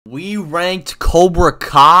We ranked Cobra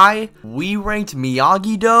Kai. We ranked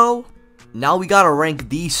Miyagi-Do. Now we gotta rank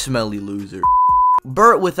the smelly loser.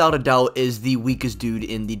 Bert, without a doubt, is the weakest dude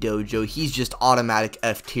in the dojo. He's just automatic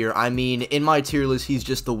F tier. I mean, in my tier list, he's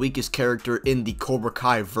just the weakest character in the Cobra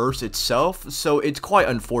Kai verse itself, so it's quite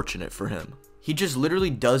unfortunate for him. He just literally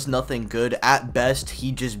does nothing good. At best,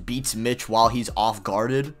 he just beats Mitch while he's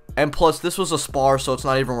off-guarded. And plus, this was a spar, so it's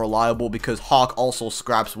not even reliable because Hawk also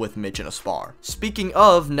scraps with Mitch in a spar. Speaking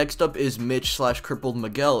of, next up is Mitch/Crippled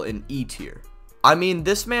Miguel in E tier. I mean,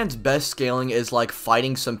 this man's best scaling is like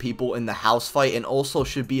fighting some people in the house fight and also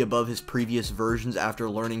should be above his previous versions after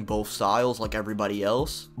learning both styles like everybody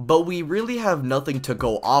else. But we really have nothing to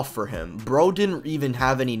go off for him. Bro didn't even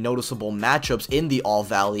have any noticeable matchups in the All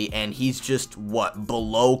Valley and he's just, what,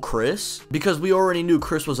 below Chris? Because we already knew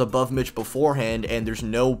Chris was above Mitch beforehand and there's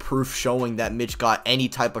no proof showing that Mitch got any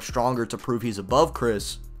type of stronger to prove he's above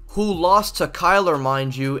Chris, who lost to Kyler,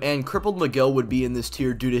 mind you, and Crippled Miguel would be in this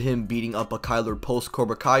tier due to him beating up a Kyler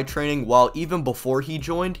post-Cobra Kai training, while even before he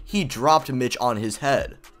joined, he dropped Mitch on his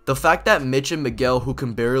head. The fact that Mitch and Miguel, who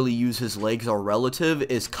can barely use his legs, are relative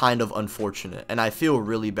is kind of unfortunate, and I feel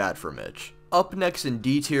really bad for Mitch. Up next in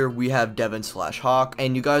D tier, we have Devin/Hawk,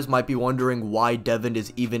 and you guys might be wondering why Devin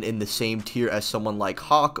is even in the same tier as someone like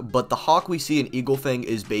Hawk, but the Hawk we see in Eagle Fang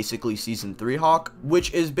is basically Season 3 Hawk,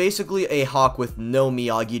 which is basically a Hawk with no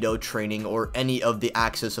Miyagi-Do training or any of the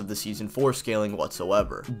access of the Season 4 scaling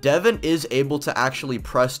whatsoever. Devin is able to actually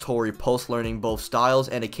press Tori post-learning both styles,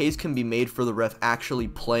 and a case can be made for the ref actually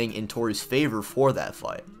playing in Tori's favor for that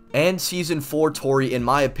fight. And Season 4 Tori, in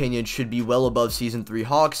my opinion, should be well above Season 3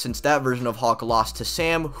 Hawk, since that version of Hawk lost to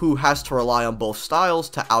Sam, who has to rely on both styles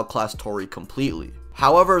to outclass Tori completely.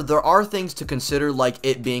 However, there are things to consider, like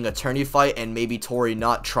it being a tourney fight and maybe Tori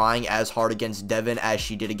not trying as hard against Devin as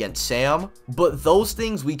she did against Sam, but those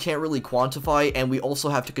things we can't really quantify, and we also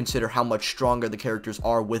have to consider how much stronger the characters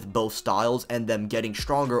are with both styles and them getting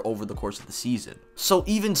stronger over the course of the season. So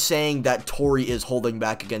even saying that Tori is holding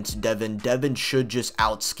back against Devin, Devin should just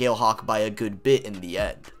outscale Hawk by a good bit in the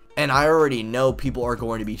end. And I already know people are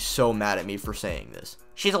going to be so mad at me for saying this.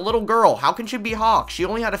 She's a little girl, how can she be Hawk? She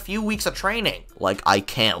only had a few weeks of training. Like, I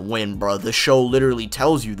can't win, bro. The show literally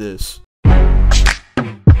tells you this.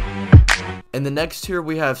 In the next tier,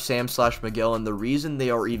 we have Sam/Miguel, and the reason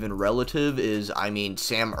they are even relative is, I mean,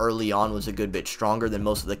 Sam early on was a good bit stronger than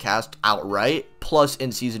most of the cast outright. Plus,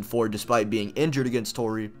 in Season 4, despite being injured against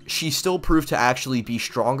Tori, she still proved to actually be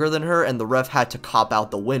stronger than her, and the ref had to cop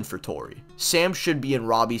out the win for Tori. Sam should be in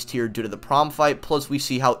Robbie's tier due to the prom fight, plus we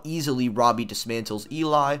see how easily Robbie dismantles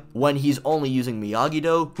Eli when he's only using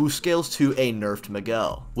Miyagi-Do, who scales to a nerfed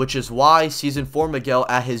Miguel. Which is why Season 4 Miguel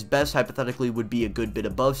at his best hypothetically would be a good bit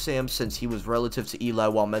above Sam, since he was relative to Eli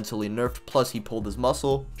while mentally nerfed, plus he pulled his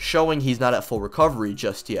muscle, showing he's not at full recovery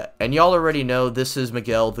just yet. And y'all already know this is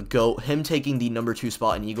Miguel, the GOAT. Him taking the number 2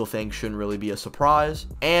 spot in Eagle Fang shouldn't really be a surprise.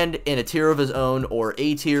 And in a tier of his own, or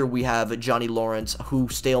A tier, we have Johnny Lawrence, who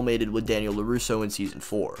stalemated with Daniel LaRusso in Season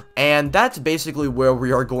 4. And that's basically where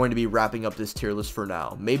we are going to be wrapping up this tier list for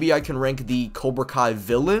now. Maybe I can rank the Cobra Kai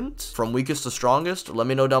villains from weakest to strongest. Let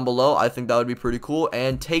me know down below. I think that would be pretty cool.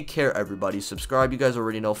 And take care, everybody. Subscribe. You guys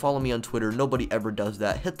already know. Follow me on Twitter. Nobody ever does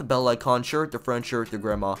that. Hit the bell icon. Share it with your friends. Share it with your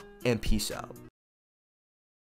grandma. And peace out.